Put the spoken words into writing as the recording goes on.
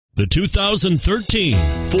The 2013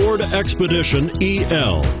 Ford Expedition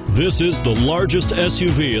EL. This is the largest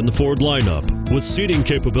SUV in the Ford lineup, with seating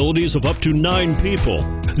capabilities of up to 9 people.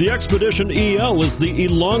 The Expedition EL is the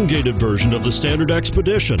elongated version of the standard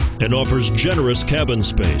Expedition and offers generous cabin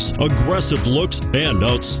space, aggressive looks, and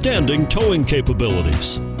outstanding towing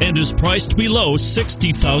capabilities, and is priced below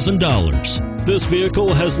 $60,000. This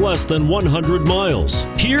vehicle has less than 100 miles.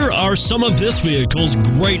 Here are some of this vehicle's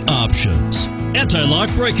great options: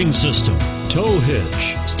 anti-lock braking system, tow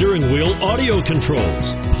hitch, steering wheel audio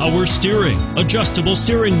controls, power steering, adjustable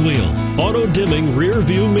steering wheel, auto-dimming rear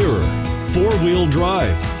view mirror, 4-wheel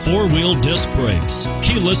drive, 4-wheel disc brakes,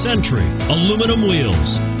 keyless entry, aluminum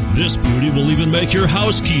wheels. This beauty will even make your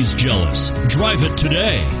house keys jealous. Drive it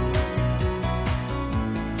today.